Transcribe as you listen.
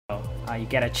you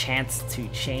get a chance to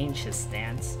change his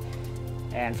stance.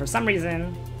 And for some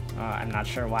reason, I'm not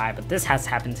sure why, but this has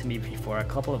happened to me before a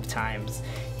couple of times.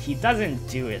 He doesn't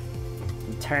do it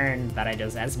in turn that I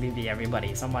just SBB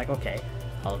everybody. So I'm like, okay,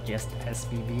 I'll just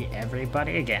SBB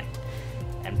everybody again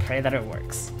and pray that it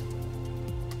works.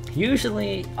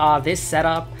 Usually, this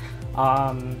setup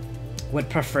would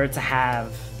prefer to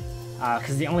have,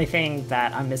 because the only thing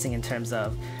that I'm missing in terms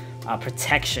of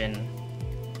protection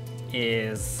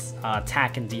is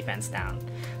attack and defense down.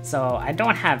 So I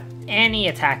don't have any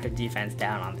attack or defense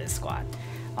down on this squad.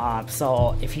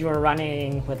 So if you were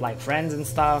running with like friends and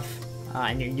stuff,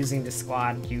 and you're using this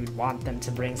squad, you'd want them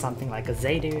to bring something like a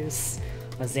Zadus.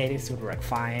 A Zadus would work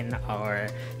fine, or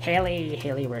Haley.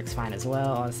 Haley works fine as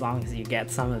well. As long as you get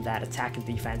some of that attack and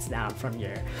defense down from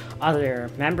your other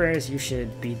members, you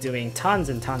should be doing tons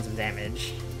and tons of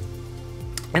damage.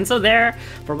 And so there,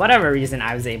 for whatever reason,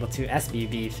 I was able to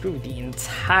SBB through the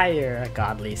entire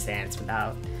godly stance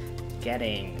without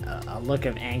getting a look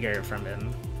of anger from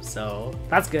him. So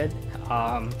that's good.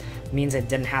 Means I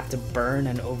didn't have to burn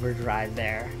an overdrive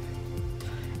there.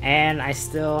 And I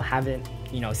still haven't,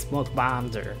 you know, smoke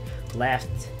bombed or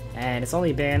left. And it's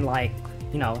only been like,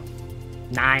 you know,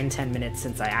 9-10 minutes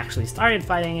since I actually started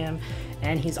fighting him.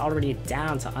 And he's already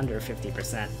down to under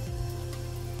 50%.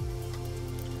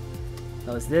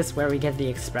 So is this where we get the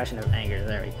expression of anger?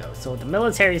 There we go. So the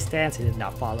military stance, he did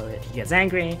not follow it. He gets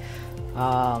angry.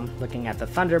 Looking at the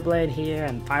Thunderblade here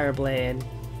and Fireblade,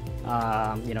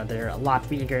 you know, they're a lot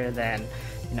weaker than,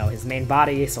 you know, his main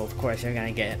body. So of course you're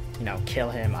gonna get, you know,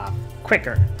 kill him off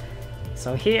quicker.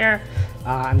 So here,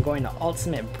 I'm going to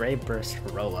Ultimate Brave Burst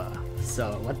Roa.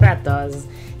 So what that does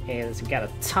is we get a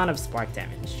ton of spark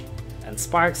damage, and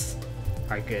sparks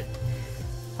are good.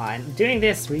 And doing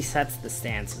this resets the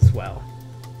stance as well.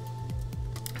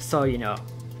 So, you know,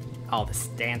 all the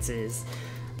stances,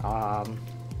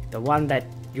 the one that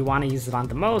you want to use it on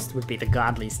the most would be the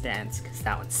Godly stance, because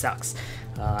that one sucks.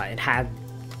 It had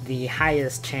the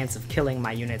highest chance of killing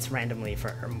my units randomly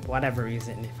for whatever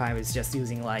reason. If I was just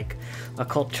using like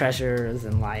occult treasures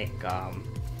and like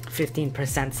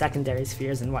 15% secondary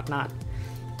spheres and whatnot.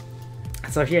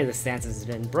 So here the stance has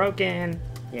been broken.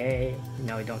 Yay, you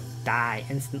know, you don't die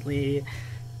instantly,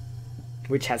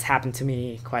 which has happened to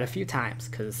me quite a few times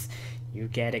because you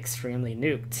get extremely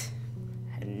nuked.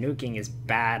 And nuking is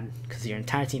bad because your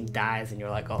entire team dies and you're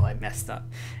like, oh, I messed up.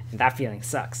 And that feeling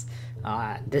sucks.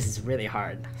 This is really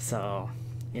hard, so,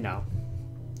 you know,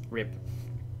 rip.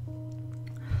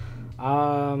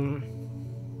 Yeah,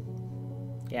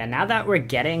 now that we're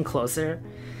getting closer,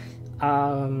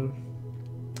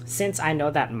 since I know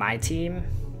that my team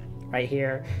right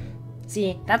here,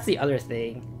 see, that's the other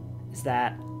thing, is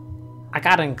that I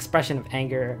got an expression of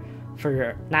anger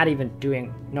for not even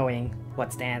knowing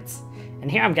what stance,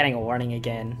 and here I'm getting a warning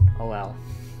again. Oh well.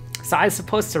 So I was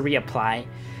supposed to reapply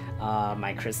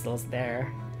my crystals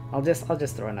there. I'll just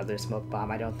throw another smoke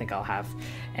bomb. I don't think I'll have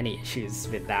any issues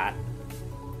with that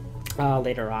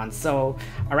later on. So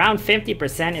around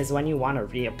 50% is when you want to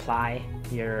reapply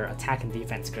your attack and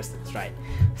defense crystals, right?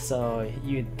 So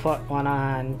you put one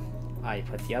on, you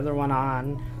put the other one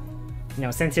on. You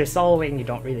know, since you're soloing, you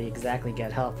don't really exactly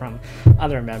get help from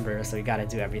other members, so you got to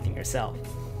do everything yourself.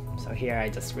 So here I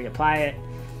just reapply it.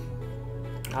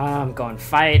 Go and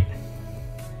fight.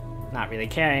 Not really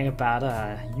caring about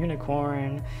a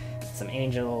unicorn, some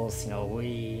angels, you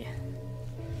know,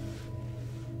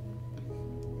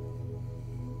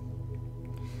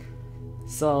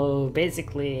 So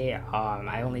basically,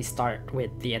 I only start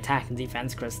with the attack and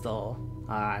defense crystal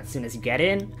as soon as you get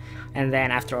in, and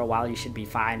then after a while you should be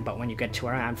fine. But when you get to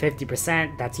around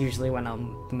 50%, that's usually when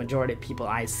the majority of people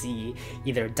I see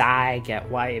either die, get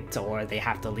wiped, or they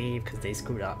have to leave because they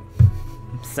screwed up.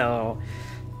 So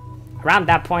around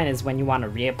that point is when you want to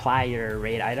reapply your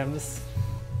raid items.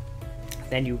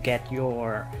 Then you get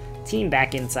your team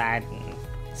back inside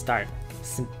and start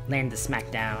laying the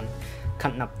smackdown,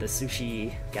 cutting up the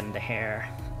sushi, getting the hair,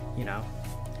 you know,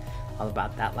 all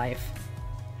about that life.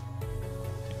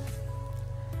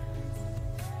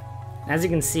 As you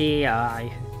can see,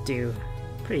 I do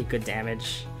pretty good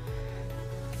damage.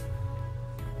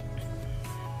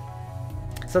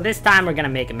 So this time we're gonna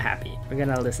make him happy. We're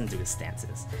gonna listen to his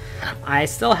stances. I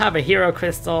still have a hero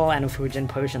crystal and a Fujin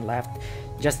potion left,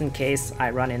 just in case I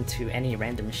run into any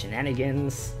random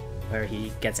shenanigans where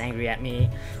he gets angry at me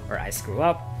or I screw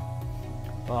up.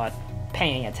 But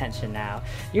paying attention now.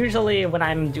 Usually when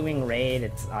I'm doing raid,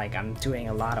 it's like I'm doing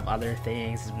a lot of other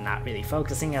things, not really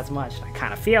focusing as much. I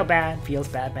kind of feels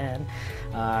bad, man,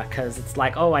 because it's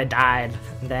like, oh, I died,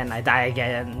 then I die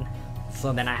again,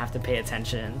 so then I have to pay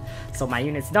attention so my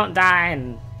units don't die,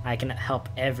 and I can help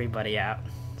everybody out.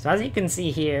 So as you can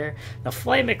see here, the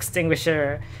flame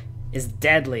extinguisher is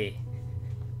deadly.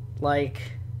 Like,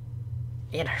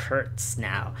 it hurts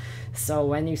now. So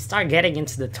when you start getting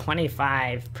into the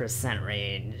 25%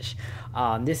 range,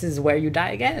 this is where you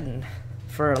die again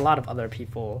for a lot of other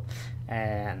people.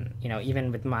 And, you know,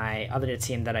 even with my other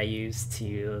team that I used to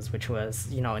use, which was,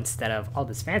 you know, instead of all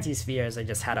these fancy spheres, I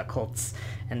just had occults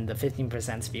and the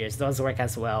 15% spheres. Those work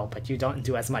as well, but you don't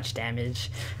do as much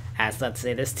damage as, let's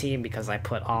say, this team, because I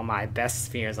put all my best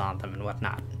spheres on them and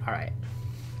whatnot. Alright.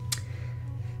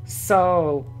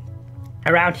 So,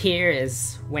 around here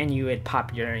is when you would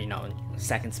pop your, you know,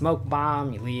 second smoke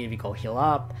bomb, you leave, you go heal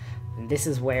up, and this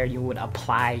is where you would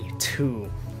apply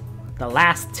to the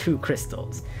last 2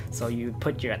 crystals. So you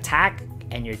put your attack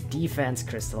and your defense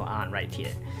crystal on right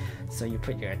here. So you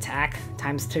put your attack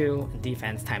 ×2 and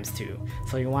defense ×2.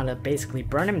 So you want to basically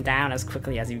burn him down as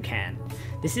quickly as you can.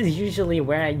 This is usually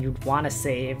where you'd want to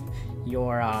save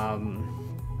your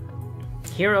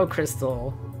hero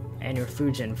crystal and your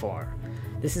Fujin for.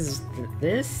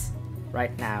 This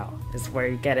right now is where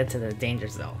you get into the danger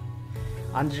zone,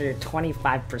 under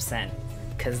 25%,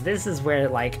 because this is where,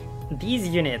 like, these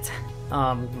units,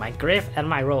 my Griff and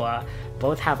my Roa,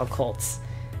 both have occults,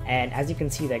 and as you can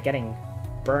see, they're getting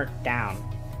burnt down.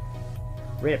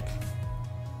 RIP.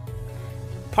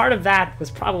 Part of that was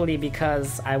probably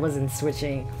because I wasn't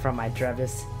switching from my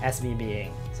Drevas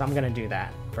SBBing, so I'm gonna do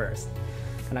that first.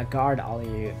 I'm gonna guard all of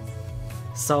you.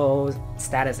 So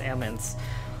status ailments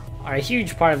are a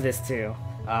huge part of this too.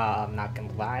 I'm not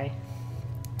gonna lie,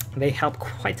 they help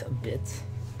quite a bit,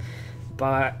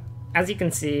 but as you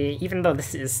can see, even though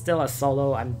this is still a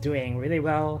solo, I'm doing really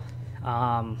well.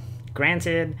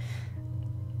 Granted,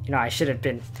 you know, I should have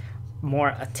been more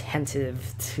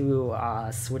attentive to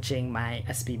switching my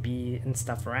SBB and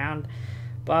stuff around,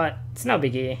 but it's no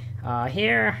biggie.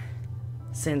 Here,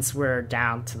 since we're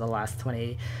down to the last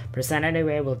 20%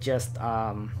 anyway, we'll just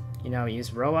you know,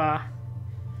 use Roa,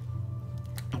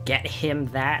 get him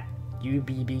that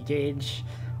UBB gauge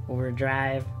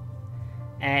overdrive,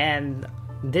 and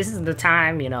this is the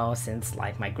time, you know, since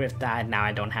like my Griff died, now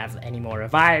I don't have any more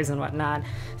revives and whatnot,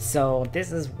 so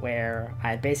this is where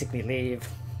I basically leave,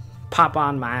 pop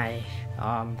on my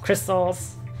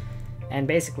crystals, and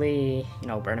basically, you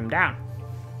know, burn him down.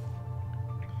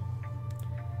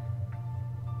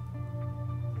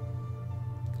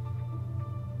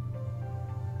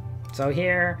 So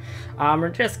here, we're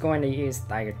just going to use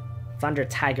like Thunder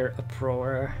Tiger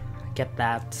Uproar, get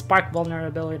that Spark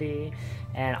vulnerability,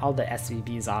 and all the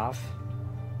SVBs off.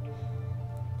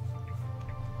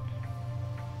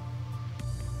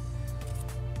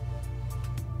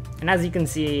 And as you can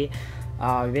see,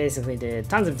 we basically did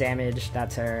tons of damage that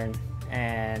turn,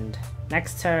 and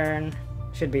next turn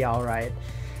should be alright.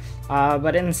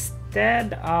 But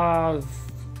instead of,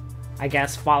 I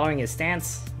guess, following his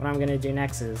stance, what I'm gonna do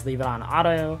next is leave it on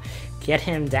auto, get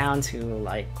him down to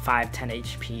like 5-10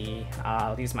 HP,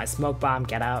 I'll use my smoke bomb,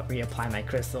 get out, reapply my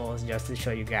crystals, just to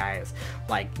show you guys,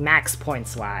 like, max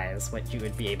points wise, what you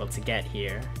would be able to get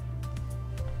here.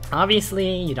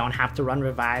 Obviously, you don't have to run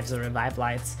revives or revive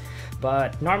lights,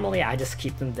 but normally I just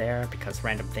keep them there because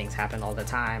random things happen all the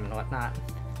time and whatnot.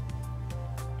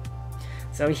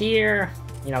 So here,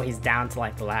 you know, he's down to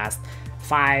like the last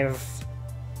 5%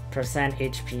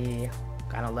 HP,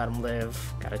 gotta let him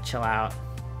live, gotta chill out.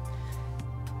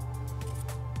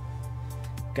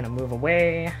 Gonna move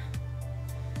away,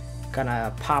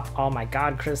 gonna pop all my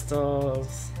god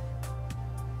crystals.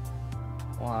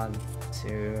 1,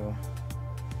 2,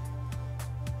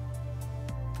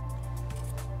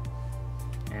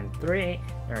 and 3.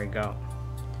 There we go.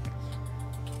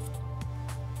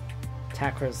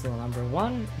 Attack crystal number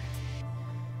 1.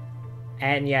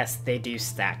 And yes, they do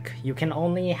stack. You can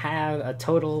only have a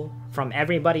total from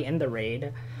everybody in the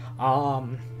raid,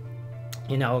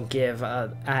 you know, give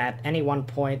at any one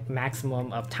point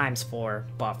maximum of ×4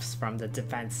 buffs from the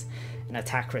defense and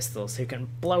attack crystals. So you can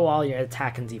blow all your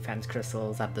attack and defense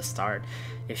crystals at the start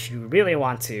if you really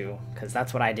want to, because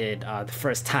that's what I did the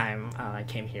first time I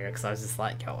came here, because I was just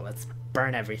like, yo, let's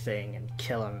burn everything and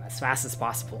kill him as fast as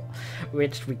possible,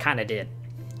 which we kind of did.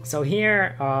 So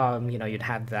here, you know, you'd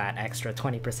have that extra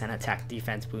 20% attack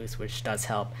defense boost, which does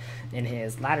help in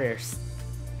his latter,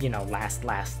 you know,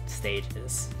 last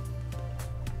stages.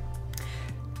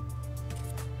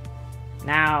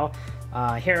 Now,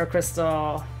 Hero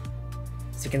Crystal,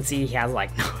 so you can see he has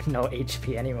like no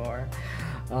HP anymore.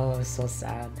 Oh, it's so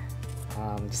sad.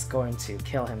 I'm just going to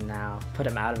kill him now, put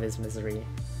him out of his misery.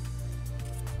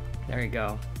 There you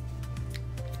go.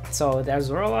 So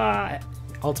there's Roa,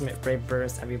 Ultimate Brave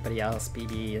Burst, everybody else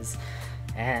BBs,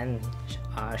 and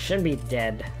Should be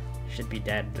dead. Should be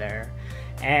dead there.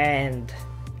 And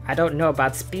I don't know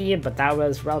about speed, but that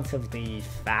was relatively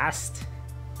fast.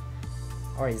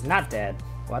 Or he's not dead.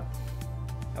 What?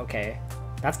 Okay,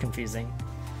 that's confusing.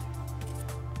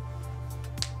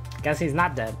 Guess he's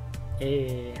not dead.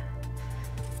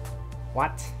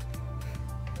 What?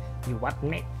 You what,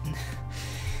 mate?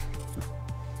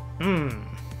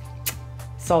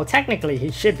 So technically he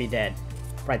should be dead.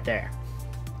 Right there.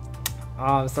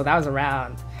 So that was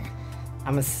around,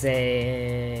 I'm gonna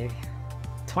say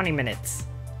 20 minutes.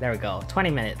 There we go, 20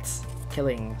 minutes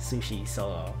killing Sushi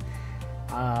solo.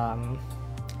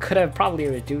 Could have probably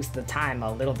reduced the time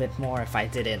a little bit more if I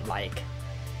didn't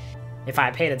if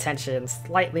I paid attention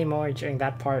slightly more during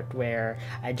that part where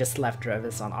I just left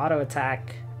Drevas on auto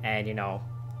attack and, you know,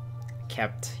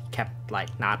 kept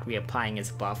like not reapplying his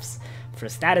buffs for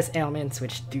status ailments,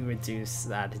 which do reduce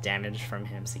the damage from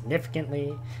him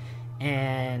significantly.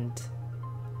 And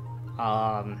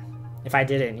if I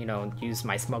didn't, you know, use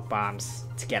my smoke bombs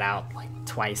to get out like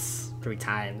twice, 3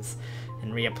 times,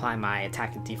 and reapply my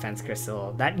attack and defense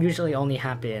crystal, that usually only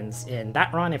happens in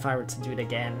that run. If I were to do it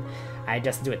again, I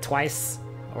just do it twice,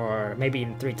 or maybe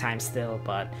even 3 times still,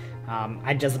 but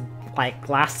I just like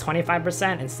last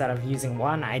 25% instead of using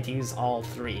 1, I'd use all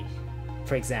 3,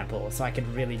 for example, so I could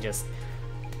really just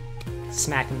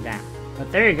smack him down.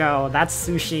 But there you go, that's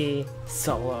Sushi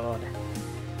soloed.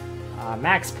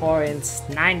 Max points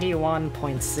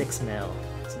 91.6 mil.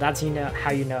 So that's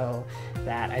how you know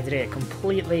that I did it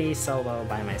completely solo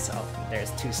by myself.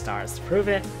 There's 2 stars to prove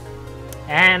it.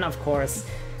 And of course,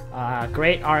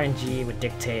 great RNG would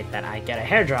dictate that I get a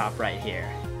hair drop right here.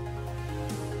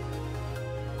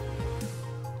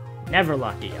 Never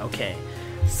lucky, okay.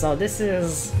 So this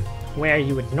is where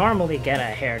you would normally get a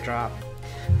hair drop.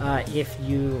 If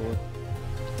you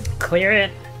clear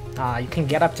it, you can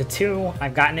get up to 2.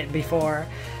 I've gotten it before.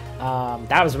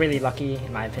 That was really lucky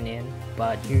in my opinion,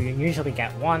 but you usually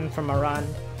get 1 from a run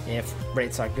if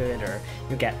rates are good, or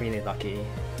you get really lucky.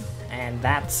 And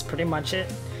that's pretty much it.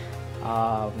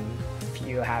 If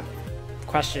you have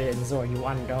questions or you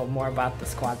want to know more about the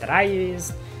squad that I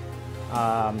used,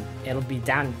 it'll be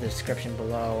down in the description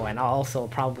below, and I'll also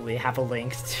probably have a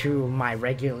link to my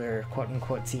regular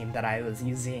quote-unquote team that I was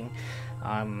using,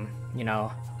 you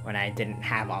know, when I didn't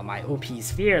have all my OP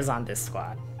spheres on this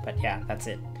squad. But yeah, that's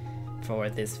it for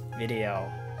this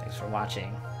video. Thanks for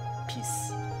watching.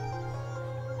 Peace.